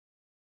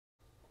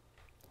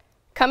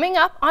Coming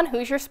up on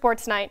Hoosier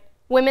Sports Night,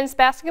 women's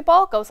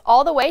basketball goes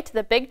all the way to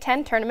the Big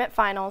Ten Tournament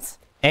Finals.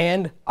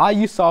 And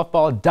IU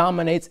softball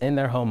dominates in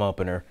their home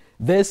opener.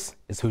 This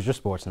is Hoosier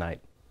Sports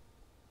Night.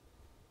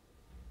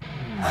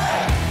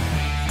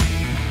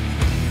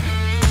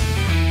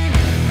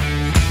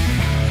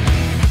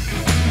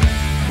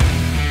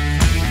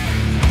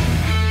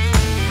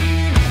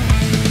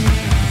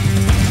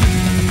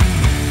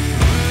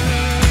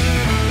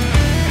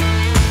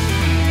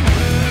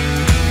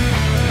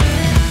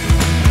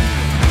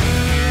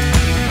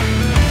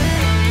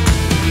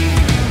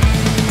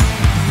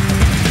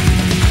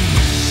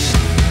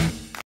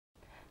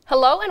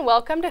 Hello and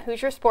welcome to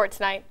Hoosier Sports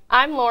Night.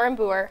 I'm Lauren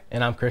Boer.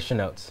 And I'm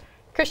Christian Oates.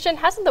 Christian,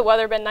 hasn't the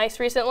weather been nice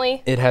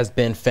recently? It has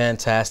been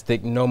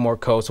fantastic. No more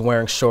coats,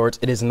 wearing shorts.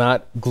 It is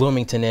not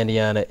Bloomington,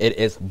 Indiana. It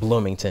is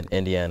Bloomington,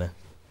 Indiana.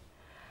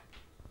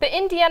 The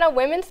Indiana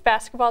women's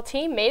basketball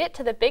team made it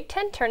to the Big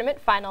Ten Tournament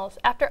Finals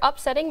after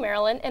upsetting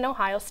Maryland and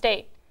Ohio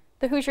State.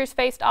 The Hoosiers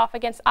faced off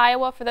against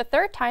Iowa for the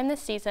third time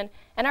this season,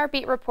 and our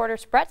beat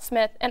reporters Brett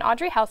Smith and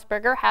Audrey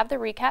Hausberger have the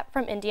recap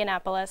from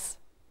Indianapolis.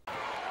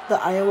 The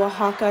Iowa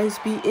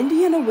Hawkeyes beat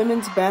Indiana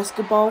women's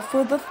basketball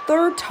for the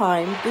third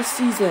time this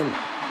season,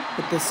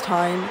 but this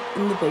time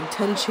in the Big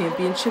Ten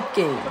championship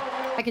game.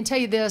 I can tell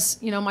you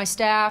this, my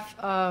staff,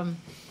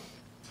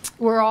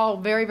 we're all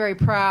very, very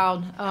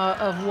proud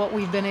of what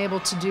we've been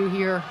able to do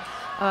here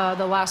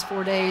the last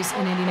 4 days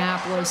in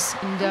Indianapolis.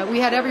 And we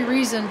had every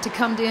reason to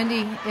come to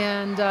Indy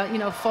and,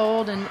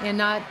 fold and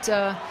not,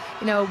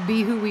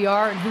 be who we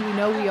are and who we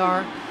know we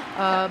are.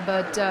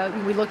 But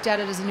we looked at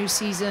it as a new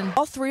season.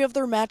 All three of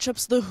their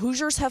matchups, the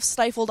Hoosiers have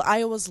stifled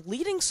Iowa's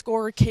leading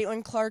scorer,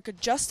 Caitlin Clark,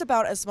 just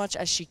about as much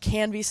as she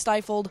can be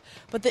stifled.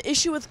 But the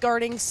issue with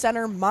guarding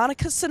center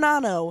Monica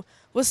Sinano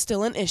was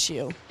still an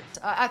issue.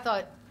 I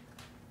thought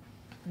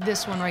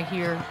this one right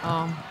here,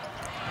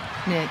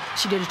 Nick,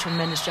 she did a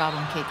tremendous job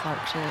on Kate Clark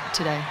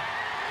today.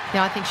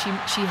 I think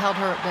she held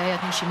her at bay. I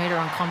think she made her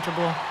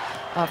uncomfortable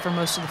for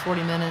most of the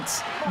 40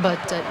 minutes. But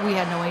we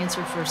had no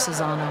answer for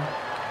Cesano.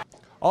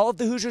 All of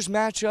the Hoosiers'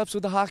 matchups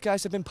with the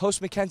Hawkeyes have been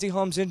post-Mackenzie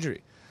Holmes'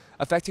 injury,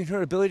 affecting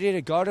her ability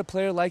to guard a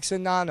player like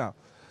Sinano.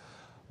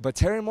 But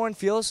Terry Morton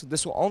feels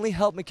this will only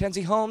help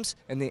Mackenzie Holmes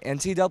in the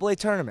NCAA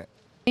tournament.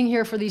 Being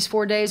here for these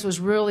 4 days was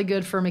really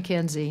good for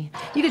Mackenzie.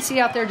 You could see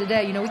out there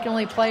today, we can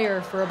only play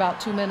her for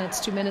about 2 minutes,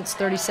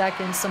 30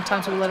 seconds.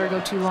 Sometimes we let her go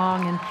too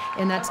long,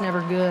 and that's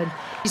never good.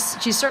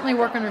 She's certainly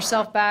working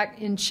herself back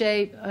in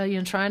shape,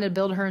 trying to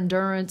build her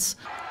endurance.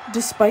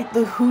 Despite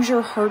the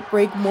Hoosier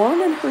heartbreak,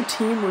 Morton and her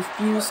team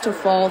refuse to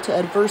fall to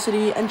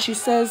adversity, and she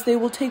says they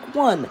will take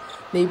 1,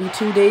 maybe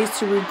 2 days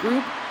to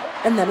regroup,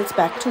 and then it's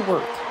back to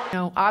work.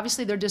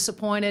 Obviously they're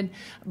disappointed,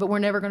 but we're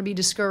never going to be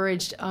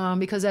discouraged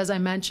because, as I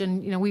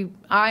mentioned,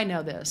 I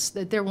know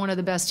that they're one of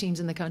the best teams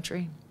in the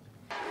country.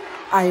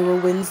 Iowa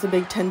wins the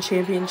Big Ten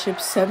championship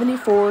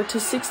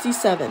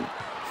 74-67.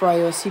 For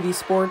Iowa TV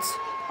Sports,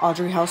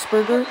 Audrey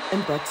Hausberger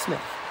and Brett Smith.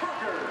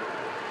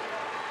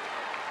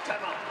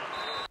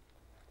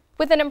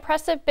 With an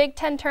impressive Big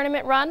Ten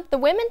tournament run, the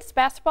women's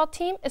basketball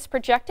team is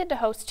projected to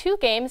host 2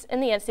 games in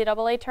the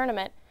NCAA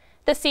tournament.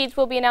 The seeds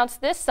will be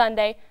announced this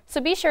Sunday, so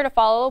be sure to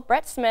follow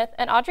Brett Smith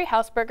and Audrey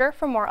Hausberger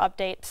for more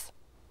updates.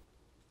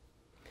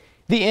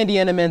 The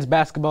Indiana men's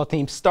basketball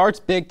team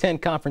starts Big Ten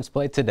conference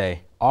play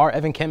today. Our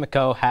Evan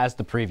Kimiko has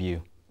the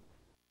preview.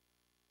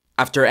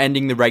 After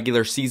ending the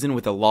regular season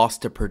with a loss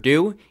to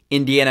Purdue,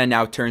 Indiana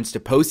now turns to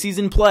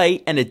postseason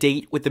play and a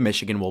date with the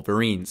Michigan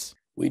Wolverines.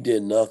 We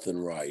did nothing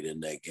right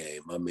in that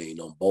game.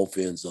 On both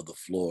ends of the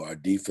floor. Our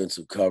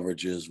defensive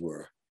coverages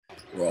were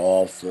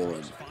awful,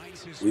 and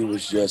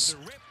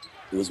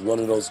it was one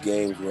of those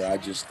games where I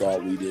just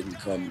thought we didn't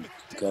we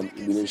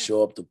didn't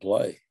show up to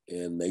play,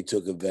 and they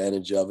took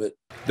advantage of it.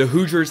 The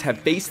Hoosiers have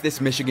faced this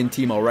Michigan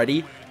team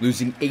already,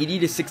 losing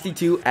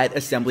 80-62 at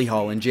Assembly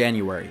Hall in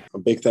January. A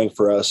big thing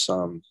for us,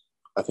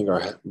 I think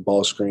our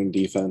ball screen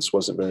defense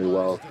wasn't very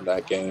well in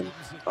that game,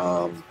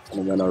 and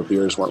then our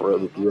veers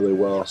weren't really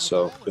well.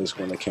 So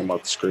basically, when they came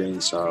off the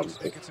screens, our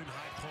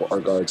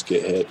guards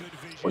get hit.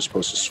 We're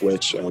supposed to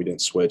switch, and we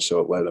didn't switch, so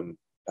it let them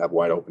have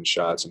wide open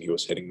shots, and he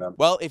was hitting them.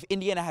 Well, if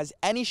Indiana has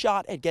any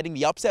shot at getting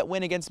the upset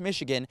win against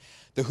Michigan,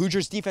 the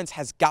Hoosiers defense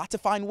has got to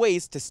find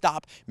ways to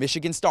stop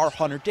Michigan star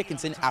Hunter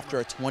Dickinson after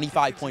a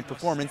 25-point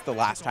performance the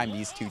last time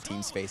these two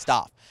teams faced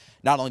off.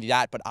 Not only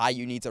that, but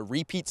IU needs a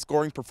repeat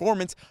scoring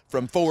performance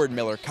from forward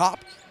Miller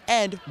Kopp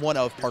and one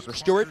of Parker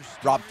Stewart,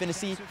 Rob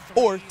Finney,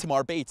 or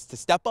Tamar Bates to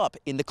step up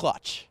in the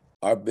clutch.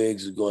 Our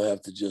bigs are going to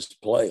have to just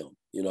play them.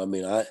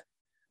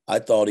 I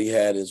thought he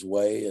had his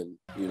way, and,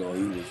 he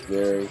was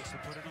very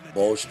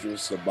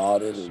boisterous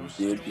about it, and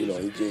he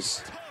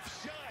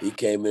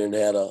came in and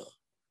had a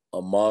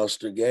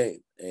monster game.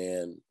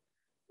 And,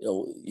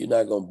 you're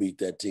not going to beat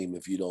that team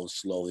if you don't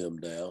slow him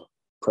down.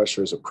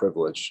 Pressure is a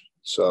privilege.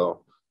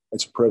 So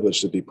it's a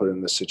privilege to be put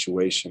in this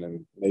situation,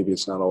 and maybe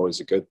it's not always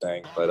a good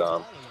thing, but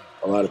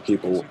a lot of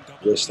people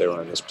wish they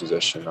were in this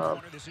position.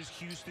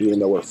 Even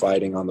though we're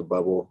fighting on the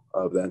bubble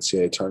of the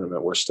NCAA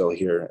tournament, we're still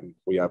here and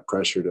we have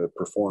pressure to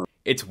perform.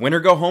 It's win or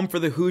go home for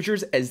the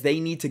Hoosiers as they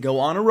need to go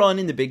on a run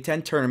in the Big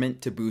Ten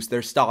tournament to boost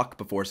their stock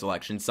before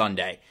Selection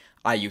Sunday.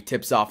 IU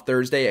tips off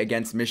Thursday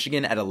against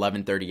Michigan at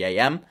 11:30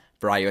 a.m.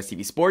 For iUS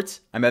TV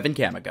Sports, I'm Evan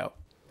Kamiko.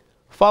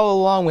 Follow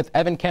along with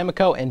Evan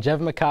Kamiko and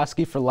Jevin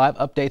McCoskey for live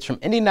updates from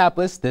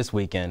Indianapolis this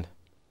weekend.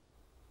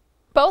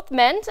 Both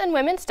men's and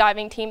women's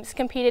diving teams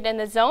competed in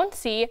the Zone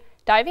C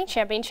Diving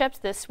Championships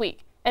this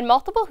week, and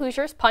multiple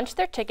Hoosiers punched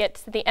their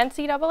tickets to the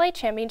NCAA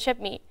Championship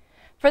meet.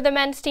 For the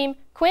men's team,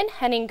 Quinn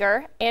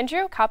Henninger,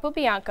 Andrew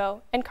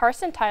Capobianco, and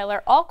Carson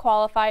Tyler all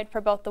qualified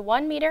for both the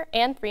 1 meter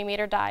and 3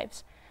 meter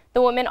dives.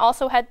 The women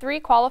also had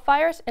 3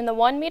 qualifiers in the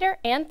 1 meter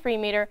and 3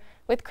 meter,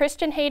 with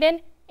Kristen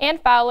Hayden, Ann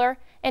Fowler,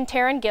 and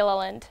Taryn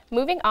Gilliland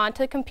moving on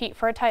to compete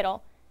for a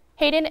title.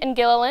 Hayden and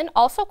Gilliland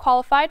also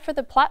qualified for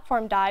the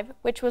platform dive,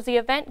 which was the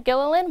event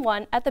Gilliland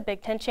won at the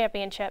Big Ten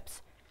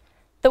Championships.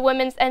 The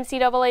women's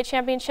NCAA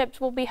Championships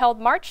will be held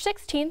March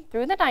 16th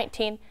through the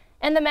 19th,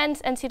 and the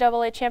men's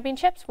NCAA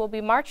Championships will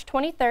be March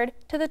 23rd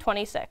to the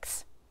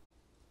 26th.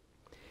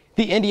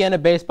 The Indiana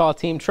baseball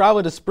team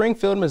traveled to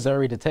Springfield,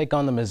 Missouri to take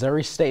on the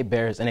Missouri State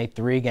Bears in a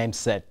 3-game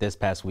set this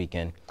past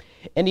weekend.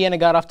 Indiana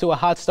got off to a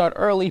hot start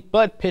early,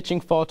 but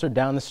pitching faltered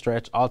down the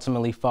stretch,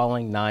 ultimately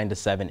falling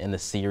 9-7 in the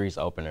series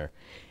opener.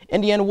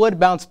 Indiana would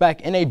bounce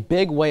back in a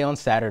big way on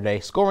Saturday,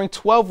 scoring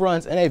 12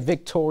 runs in a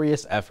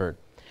victorious effort.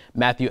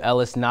 Matthew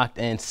Ellis knocked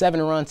in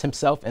 7 runs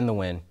himself in the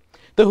win.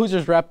 The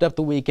Hoosiers wrapped up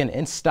the weekend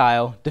in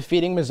style,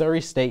 defeating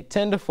Missouri State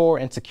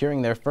 10-4 and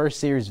securing their first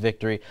series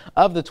victory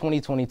of the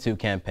 2022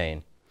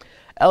 campaign.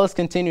 Ellis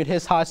continued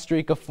his hot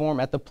streak of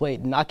form at the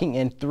plate, knocking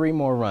in 3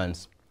 more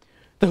runs.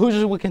 The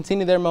Hoosiers will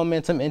continue their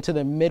momentum into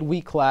the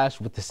midweek clash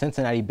with the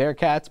Cincinnati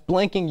Bearcats,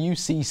 blanking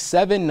UC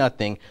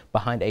 7-0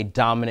 behind a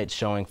dominant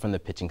showing from the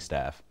pitching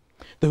staff.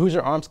 The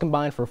Hoosier arms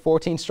combined for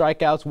 14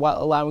 strikeouts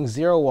while allowing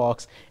 0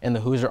 walks, and the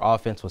Hoosier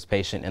offense was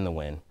patient in the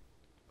win.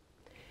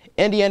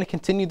 Indiana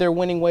continued their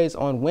winning ways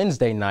on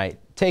Wednesday night,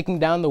 taking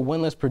down the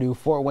winless Purdue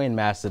Fort Wayne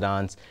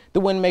Mastodons. The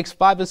win makes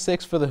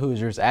 5-6 for the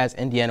Hoosiers as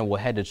Indiana will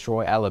head to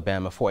Troy,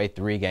 Alabama for a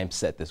 3-game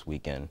set this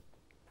weekend.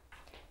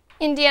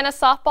 Indiana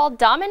softball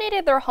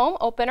dominated their home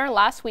opener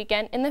last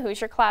weekend in the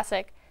Hoosier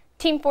Classic.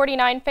 Team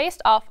 49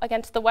 faced off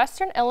against the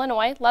Western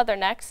Illinois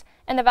Leathernecks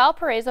and the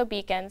Valparaiso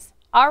Beacons.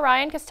 Our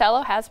Ryan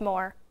Costello has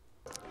more.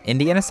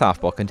 Indiana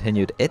softball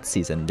continued its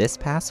season this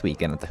past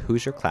weekend at the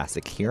Hoosier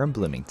Classic here in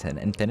Bloomington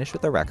and finished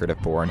with a record of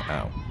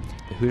 4-0.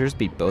 The Hoosiers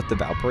beat both the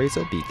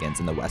Valparaiso Beacons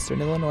and the Western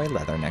Illinois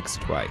Leathernecks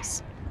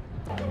twice.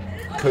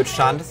 Coach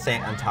Shonda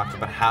Stanton talked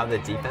about how the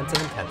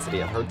defensive intensity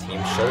of her team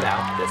showed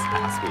out this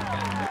past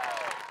weekend.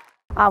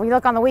 We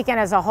look on the weekend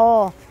as a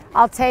whole.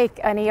 I'll take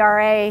an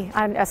ERA,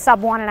 a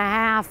sub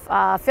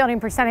 1.5, fielding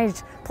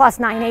percentage plus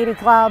 980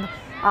 club,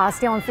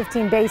 stealing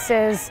 15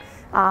 bases.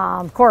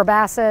 Cora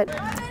Bassett.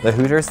 The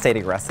Hoosiers stayed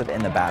aggressive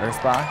in the batter's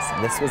box.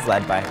 This was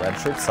led by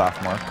redshirt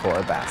sophomore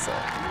Cora Bassett.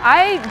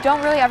 I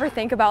don't really ever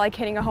think about like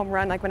hitting a home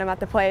run like when I'm at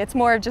the plate. It's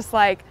more just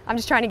like I'm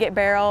just trying to get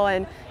barrel,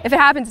 and if it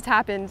happens, it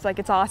happens. Like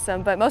it's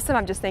awesome. But most of the time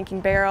I'm just thinking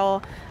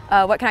barrel.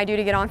 What can I do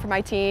to get on for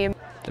my team?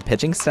 The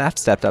pitching staff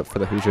stepped up for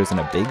the Hoosiers in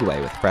a big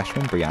way with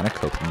freshman Brianna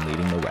Copeland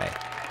leading the way.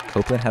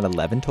 Copeland had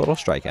 11 total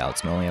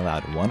strikeouts and only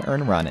allowed 1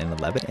 earned run in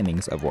 11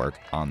 innings of work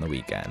on the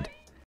weekend.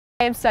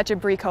 I am such a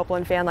Bri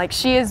Copeland fan. Like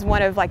she is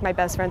one of like my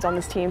best friends on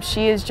this team.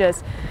 She is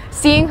just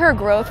seeing her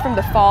growth from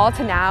the fall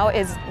to now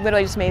is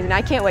literally just amazing.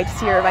 I can't wait to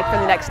see her like for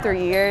the next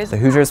 3 years. The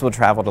Hoosiers will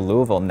travel to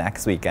Louisville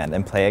next weekend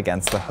and play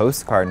against the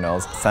host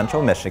Cardinals,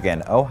 Central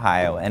Michigan,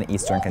 Ohio, and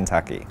Eastern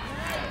Kentucky.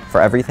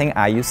 For everything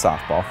IU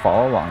softball,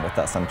 follow along with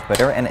us on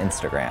Twitter and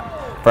Instagram.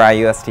 For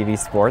iUS TV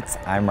Sports,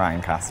 I'm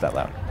Ryan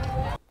Costello.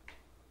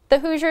 The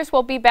Hoosiers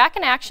will be back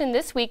in action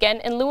this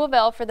weekend in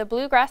Louisville for the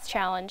Bluegrass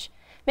Challenge.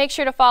 Make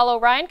sure to follow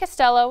Ryan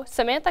Costello,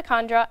 Samantha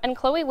Condra, and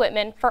Chloe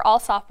Whitman for all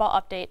softball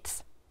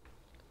updates.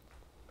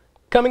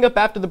 Coming up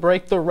after the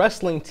break, the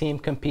wrestling team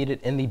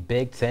competed in the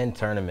Big Ten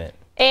tournament.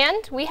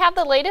 And we have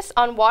the latest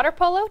on water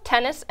polo,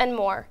 tennis, and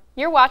more.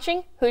 You're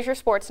watching Hoosier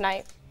Sports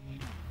Night.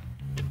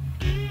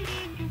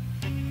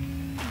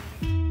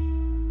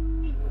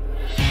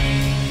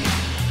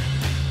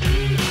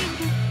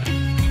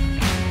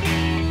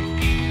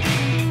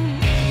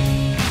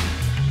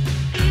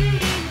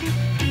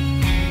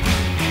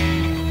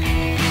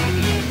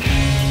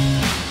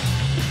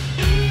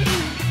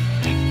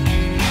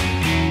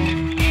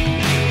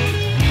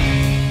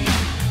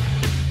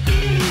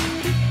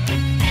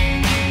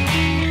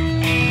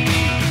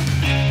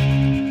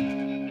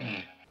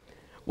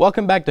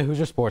 Welcome back to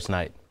Hoosier Sports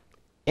Night.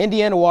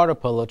 Indiana water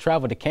polo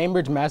traveled to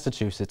Cambridge,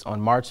 Massachusetts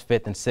on March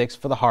 5th and 6th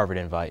for the Harvard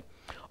invite.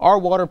 Our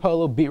water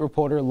polo beat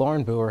reporter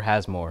Lauren Boer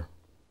has more.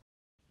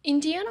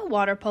 Indiana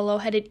water polo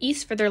headed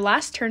east for their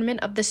last tournament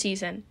of the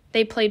season.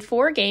 They played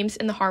 4 games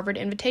in the Harvard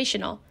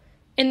Invitational.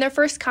 In their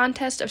first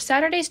contest of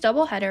Saturday's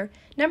doubleheader,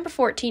 number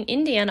 14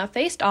 Indiana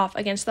faced off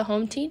against the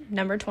home team,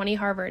 number 20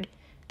 Harvard.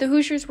 The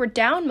Hoosiers were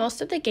down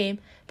most of the game,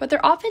 but their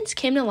offense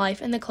came to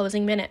life in the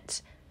closing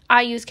minutes.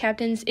 IU's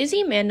captains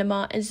Izzy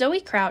Mandema and Zoe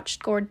Crouch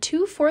scored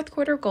 2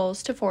 fourth-quarter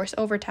goals to force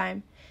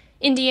overtime.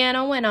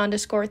 Indiana went on to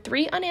score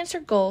 3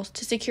 unanswered goals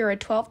to secure a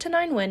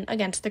 12-9 win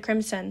against the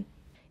Crimson.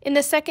 In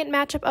the second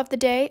matchup of the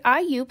day,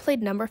 IU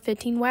played number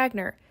 15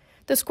 Wagner.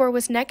 The score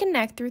was neck and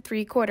neck through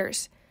 3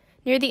 quarters.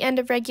 Near the end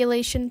of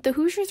regulation, the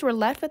Hoosiers were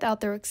left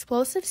without their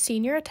explosive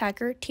senior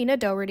attacker Tina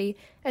Doherty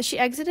as she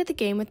exited the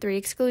game with 3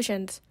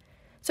 exclusions.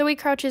 Zoe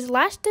Crouch's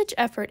last-ditch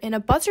effort in a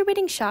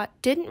buzzer-beating shot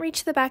didn't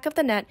reach the back of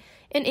the net,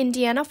 and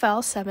Indiana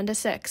fell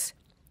 7-6.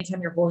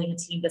 Anytime you're holding a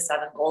team to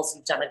 7 goals,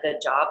 you've done a good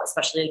job,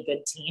 especially a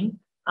good team.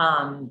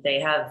 They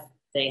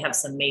have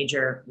some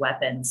major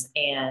weapons,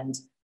 and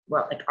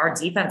our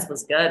defense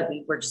was good.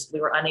 We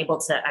were unable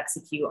to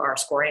execute our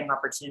scoring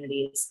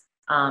opportunities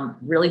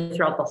really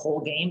throughout the whole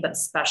game, but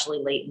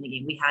especially late in the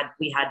game.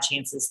 We had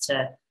chances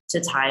to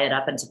tie it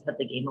up and to put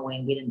the game away,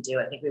 and we didn't do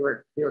it. I think we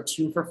were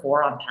 2 for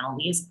 4 on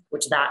penalties,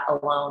 which that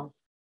alone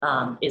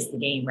is the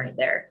game right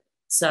there.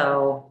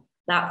 So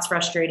that's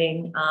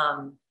frustrating.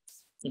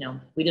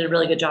 We did a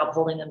really good job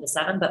holding them to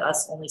 7, but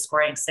us only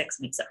scoring 6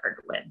 makes it hard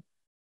to win.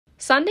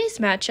 Sunday's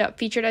matchup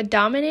featured a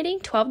dominating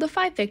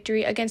 12-5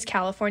 victory against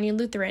California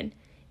Lutheran.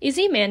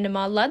 Izzy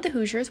Mandema led the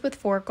Hoosiers with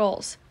 4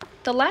 goals.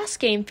 The last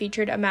game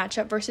featured a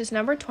matchup versus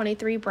number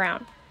 23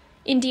 Brown.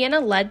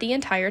 Indiana led the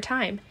entire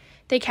time.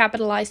 They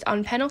capitalized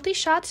on penalty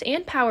shots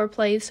and power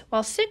plays,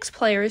 while 6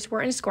 players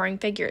were in scoring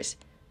figures.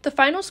 The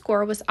final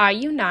score was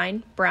IU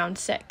 9, Brown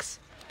 6.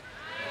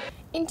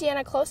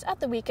 Indiana closed out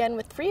the weekend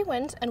with 3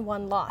 wins and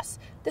 1 loss.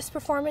 This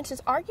performance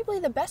is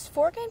arguably the best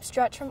 4-game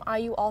stretch from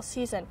IU all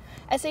season,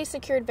 as they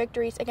secured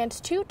victories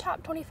against 2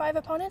 top 25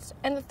 opponents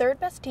and the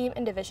 3rd-best team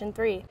in Division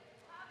III.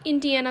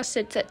 Indiana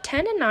sits at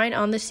 10-9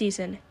 on the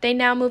season. They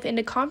now move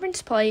into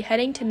conference play,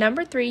 heading to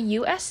number 3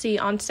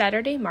 USC on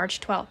Saturday, March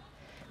 12th.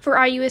 For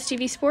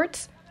IUSTV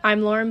Sports,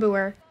 I'm Lauren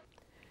Boer.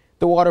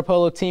 The water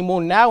polo team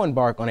will now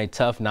embark on a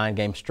tough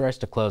 9-game stretch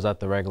to close out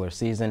the regular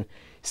season.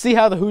 See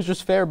how the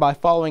Hoosiers fare by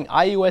following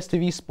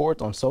IUSTV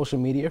Sports on social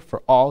media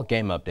for all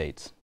game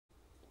updates.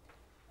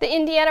 The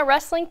Indiana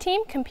wrestling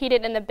team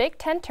competed in the Big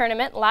Ten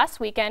tournament last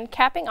weekend,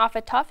 capping off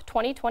a tough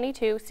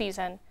 2022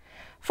 season.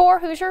 4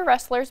 Hoosier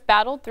wrestlers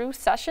battled through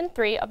Session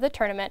 3 of the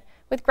tournament,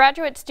 with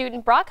graduate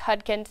student Brock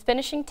Hudkins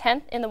finishing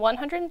 10th in the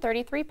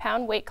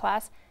 133-pound weight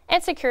class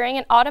and securing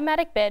an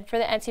automatic bid for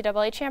the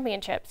NCAA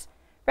championships.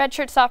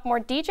 Redshirt sophomore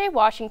DJ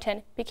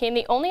Washington became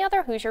the only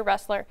other Hoosier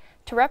wrestler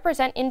to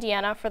represent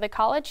Indiana for the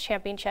college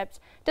championships,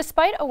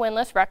 despite a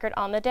winless record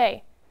on the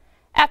day.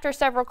 After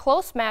several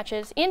close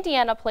matches,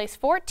 Indiana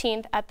placed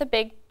 14th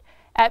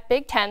at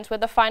Big Tens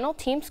with a final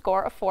team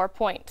score of 4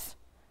 points.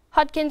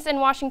 Hudkins and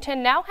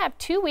Washington now have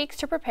 2 weeks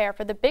to prepare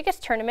for the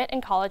biggest tournament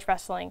in college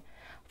wrestling.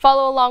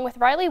 Follow along with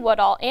Riley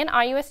Woodall and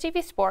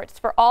IUSTV Sports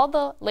for all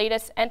the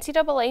latest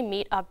NCAA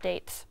meet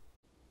updates.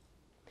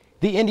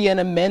 The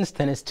Indiana men's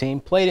tennis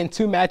team played in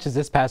 2 matches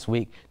this past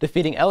week,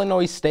 defeating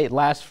Illinois State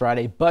last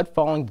Friday, but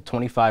falling to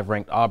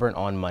 25-ranked Auburn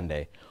on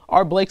Monday.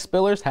 Our Blake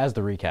Spillers has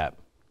the recap.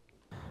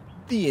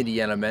 The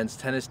Indiana men's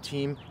tennis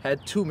team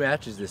had 2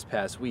 matches this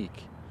past week.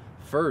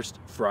 First,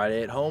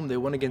 Friday at home, they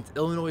won against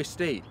Illinois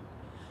State.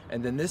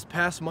 And then this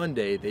past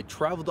Monday, they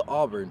traveled to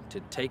Auburn to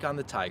take on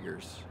the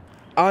Tigers.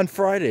 On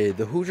Friday,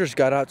 the Hoosiers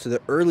got out to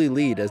the early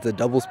lead as the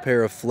doubles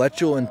pair of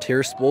Fletchel and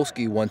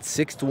Terespolsky won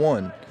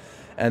 6-1.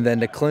 And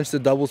then to clinch the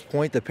doubles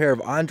point, the pair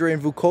of Andre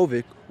and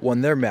Vukovic won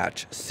their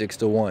match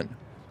 6-1.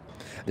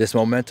 This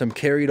momentum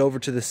carried over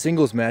to the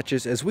singles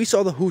matches as we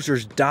saw the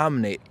Hoosiers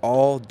dominate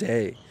all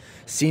day.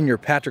 Senior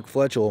Patrick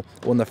Fletchel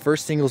won the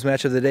first singles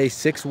match of the day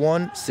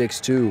 6-1,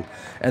 6-2.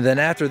 And then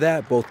after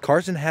that, both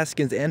Carson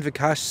Haskins and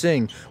Vikash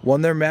Singh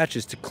won their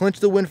matches to clinch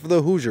the win for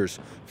the Hoosiers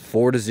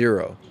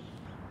 4-0.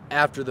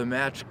 After the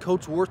match,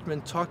 Coach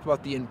Wortman talked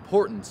about the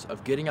importance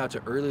of getting out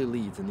to early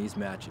leads in these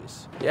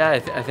matches. Yeah,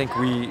 I think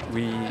we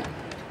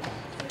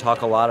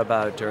talk a lot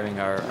about during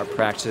our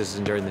practices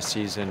and during the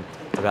season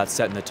about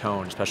setting the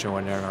tone, especially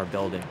when they're in our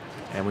building.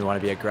 And we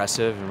want to be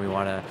aggressive, and we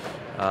want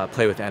to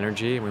play with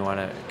energy, and we want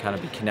to kind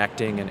of be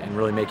connecting and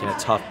really making a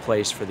tough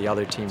place for the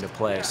other team to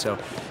play. So,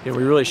 we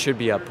really should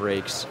be up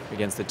breaks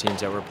against the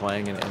teams that we're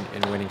playing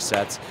and winning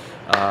sets,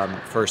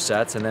 first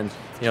sets, and then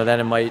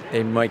then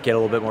they might get a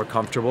little bit more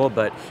comfortable,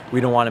 but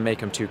we don't want to make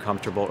them too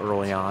comfortable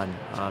early on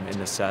in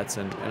the sets,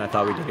 and I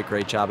thought we did a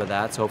great job of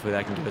that. So hopefully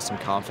that can give us some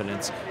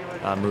confidence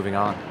moving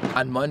on.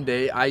 On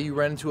Monday, IU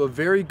ran into a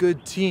very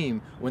good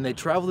team when they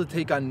traveled to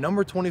take on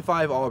number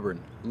 25 Auburn,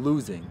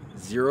 losing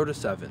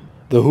 0-7.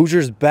 The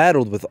Hoosiers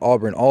battled with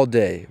Auburn all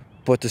day,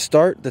 but to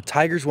start, the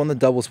Tigers won the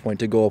doubles point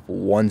to go up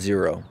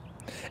 1-0.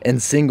 In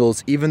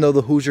singles, even though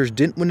the Hoosiers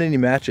didn't win any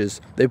matches,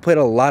 they played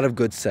a lot of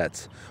good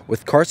sets,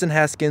 with Carson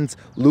Haskins,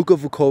 Luka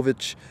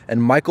Vukovic,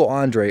 and Michael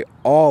Andre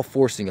all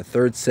forcing a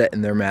third set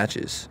in their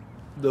matches.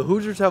 The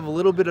Hoosiers have a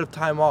little bit of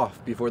time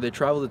off before they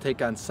travel to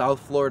take on South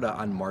Florida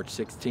on March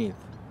 16th.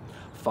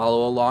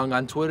 Follow along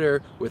on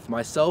Twitter with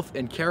myself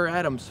and Kara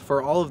Adams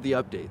for all of the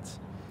updates.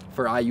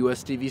 For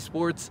IUSTV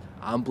Sports,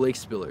 I'm Blake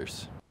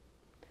Spillers.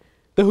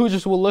 The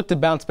Hoosiers will look to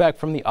bounce back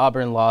from the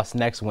Auburn loss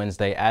next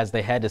Wednesday as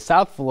they head to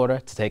South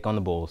Florida to take on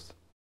the Bulls.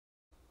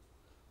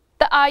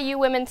 The IU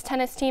women's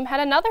tennis team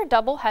had another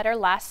doubleheader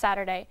last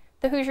Saturday.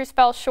 The Hoosiers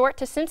fell short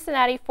to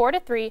Cincinnati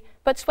 4-3,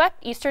 but swept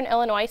Eastern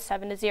Illinois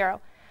 7-0.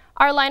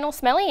 Our Lionel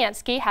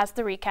Smeliansky has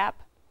the recap.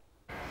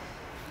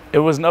 It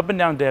was an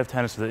up-and-down day of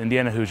tennis for the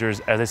Indiana Hoosiers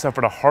as they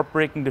suffered a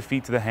heartbreaking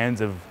defeat to the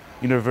hands of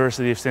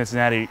University of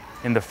Cincinnati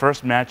in the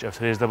first match of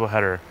today's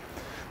doubleheader.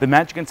 The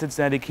match against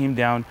Cincinnati came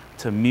down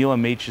to Mila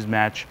Mach's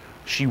match.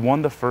 She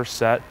won the first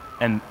set,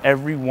 and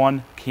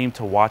everyone came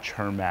to watch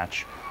her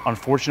match.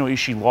 Unfortunately,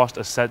 she lost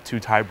a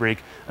set-2 tiebreak,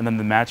 and then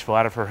the match fell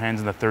out of her hands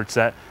in the third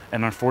set,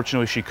 and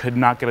unfortunately, she could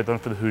not get it done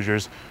for the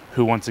Hoosiers,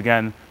 who once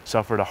again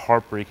suffered a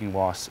heartbreaking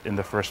loss in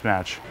the first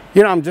match.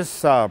 You know, I'm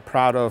just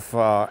proud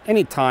of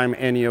any time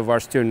any of our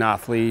student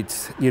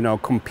athletes,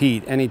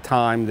 compete,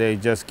 anytime they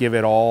just give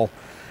it all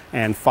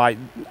and fight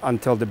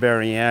until the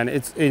very end.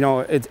 It's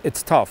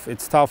it's tough.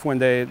 It's tough when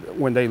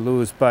they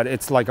lose, but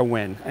it's like a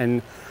win.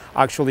 And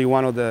actually,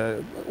 one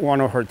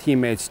of her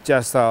teammates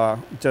just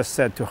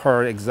said to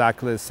her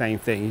exactly the same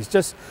thing. He's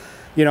just,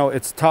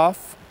 it's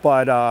tough,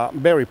 but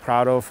very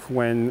proud of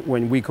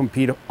when we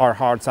compete our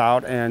hearts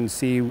out and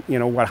see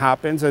what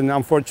happens. And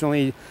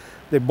unfortunately,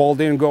 the ball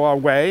didn't go our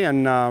way.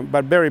 And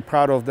but very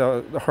proud of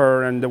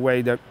her and the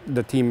way that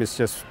the team is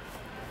just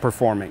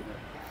performing.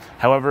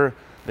 However,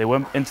 they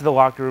went into the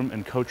locker room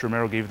and Coach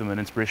Romero gave them an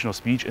inspirational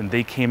speech, and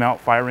they came out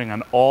firing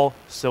on all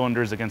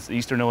cylinders against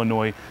Eastern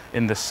Illinois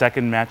in the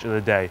second match of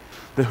the day.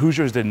 The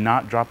Hoosiers did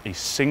not drop a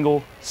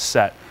single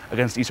set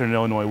against Eastern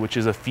Illinois, which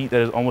is a feat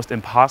that is almost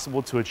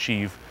impossible to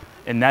achieve.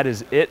 And that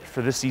is it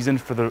for this season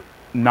for the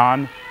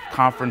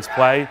non-conference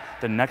play.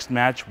 The next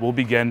match will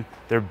begin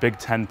their Big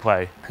Ten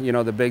play.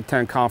 The Big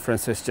Ten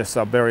conference is just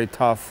a very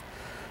tough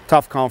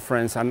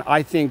conference, and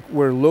I think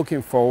we're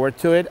looking forward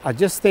to it. I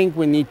just think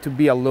we need to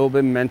be a little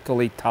bit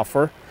mentally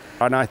tougher,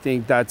 and I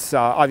think that's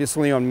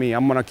obviously on me.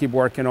 I'm going to keep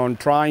working on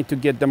trying to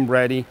get them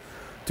ready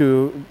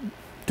to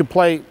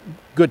play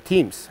good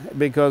teams,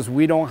 because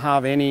we don't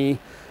have any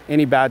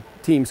bad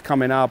teams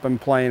coming up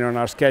and playing on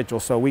our schedule,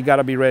 so we got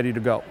to be ready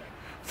to go.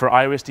 For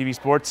iOS TV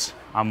Sports,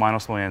 I'm Lionel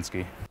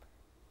Smeliansky.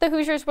 The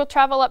Hoosiers will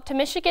travel up to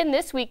Michigan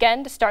this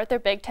weekend to start their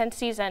Big Ten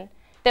season.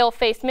 They will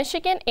face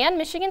Michigan and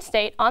Michigan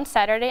State on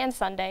Saturday and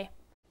Sunday.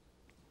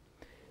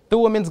 The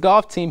women's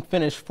golf team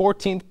finished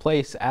 14th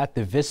place at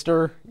the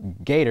Vister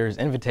Gators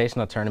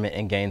Invitational Tournament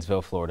in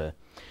Gainesville, Florida.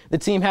 The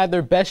team had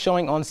their best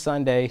showing on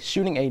Sunday,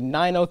 shooting a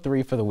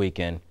 .903 for the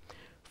weekend.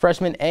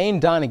 Freshman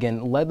Ain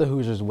Donegan led the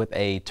Hoosiers with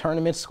a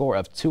tournament score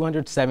of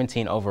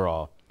 217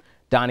 overall.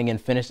 Donegan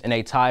finished in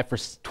a tie for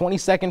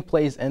 22nd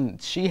place, and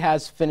she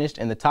has finished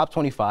in the top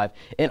 25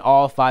 in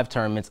all 5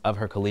 tournaments of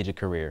her collegiate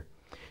career.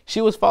 She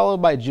was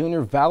followed by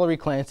junior Valerie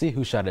Clancy,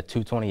 who shot a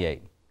 .228.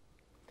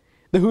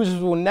 The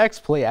Hoosiers will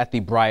next play at the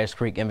Briars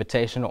Creek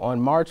Invitational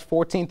on March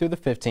 14th through the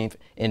 15th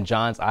in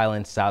Johns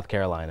Island, South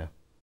Carolina.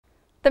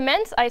 The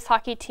men's ice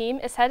hockey team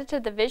is headed to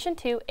the Division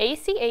II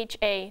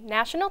ACHA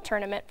National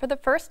Tournament for the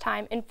first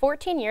time in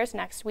 14 years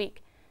next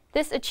week.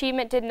 This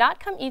achievement did not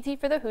come easy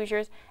for the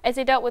Hoosiers as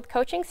they dealt with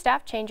coaching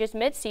staff changes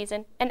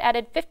mid-season and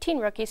added 15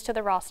 rookies to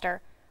the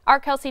roster. Our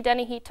Kelsey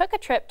Dennehy took a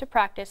trip to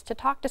practice to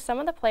talk to some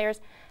of the players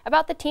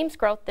about the team's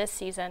growth this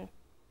season.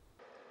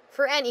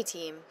 For any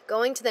team,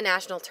 going to the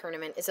national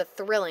tournament is a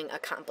thrilling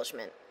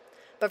accomplishment.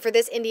 But for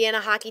this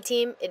Indiana hockey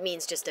team, it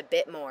means just a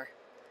bit more.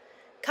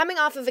 Coming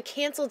off of a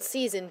canceled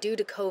season due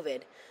to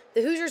COVID,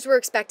 the Hoosiers were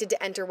expected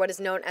to enter what is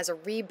known as a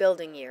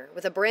rebuilding year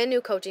with a brand new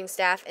coaching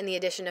staff and the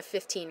addition of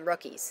 15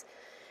 rookies.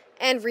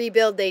 And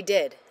rebuild they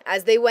did,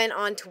 as they went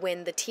on to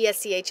win the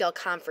TSCHL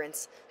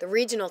Conference, the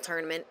regional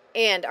tournament,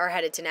 and are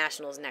headed to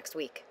nationals next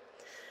week.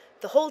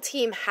 The whole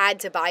team had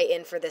to buy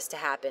in for this to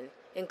happen,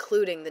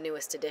 including the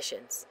newest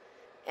additions.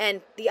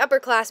 And the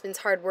upperclassmen's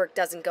hard work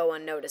doesn't go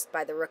unnoticed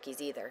by the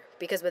rookies either,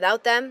 because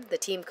without them, the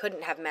team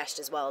couldn't have meshed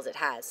as well as it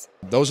has.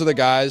 Those are the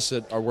guys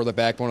that were the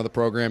backbone of the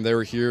program. They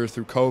were here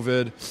through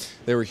COVID.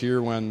 They were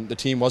here when the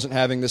team wasn't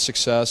having this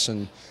success,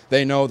 and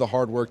they know the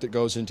hard work that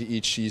goes into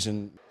each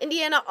season.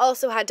 Indiana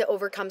also had to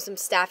overcome some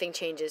staffing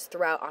changes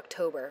throughout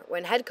October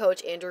when head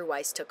coach Andrew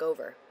Weiss took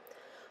over.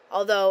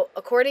 Although,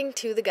 according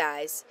to the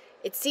guys,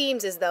 it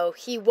seems as though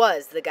he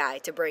was the guy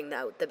to bring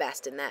out the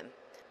best in them.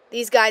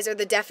 These guys are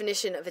the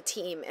definition of a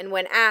team, and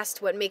when asked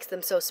what makes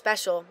them so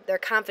special, their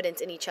confidence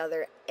in each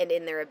other and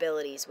in their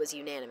abilities was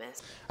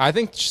unanimous. I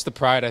think just the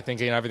pride. I think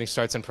everything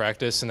starts in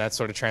practice, and that's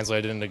sort of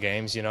translated into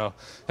games. I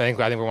think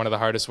we're one of the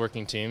hardest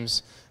working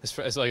teams,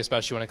 especially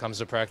when it comes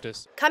to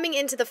practice. Coming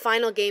into the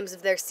final games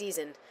of their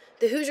season,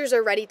 the Hoosiers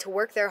are ready to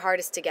work their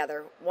hardest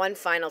together one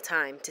final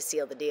time to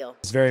seal the deal.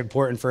 It's very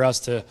important for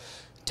us to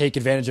take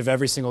advantage of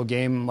every single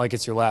game like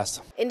it's your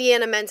last.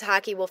 Indiana men's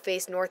hockey will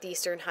face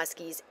Northeastern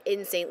Huskies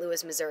in St.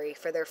 Louis, Missouri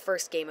for their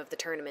first game of the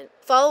tournament.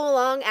 Follow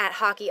along at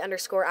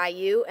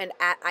hockey_IU and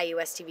at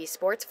IUSTV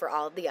Sports for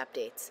all of the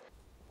updates.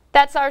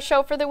 That's our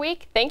show for the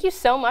week. Thank you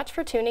so much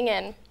for tuning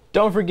in.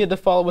 Don't forget to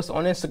follow us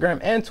on Instagram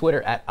and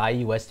Twitter at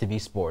IUSTV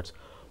Sports.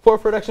 For our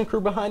production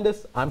crew behind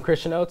us, I'm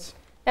Christian Oates.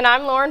 And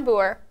I'm Lauren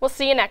Boer. We'll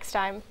see you next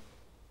time.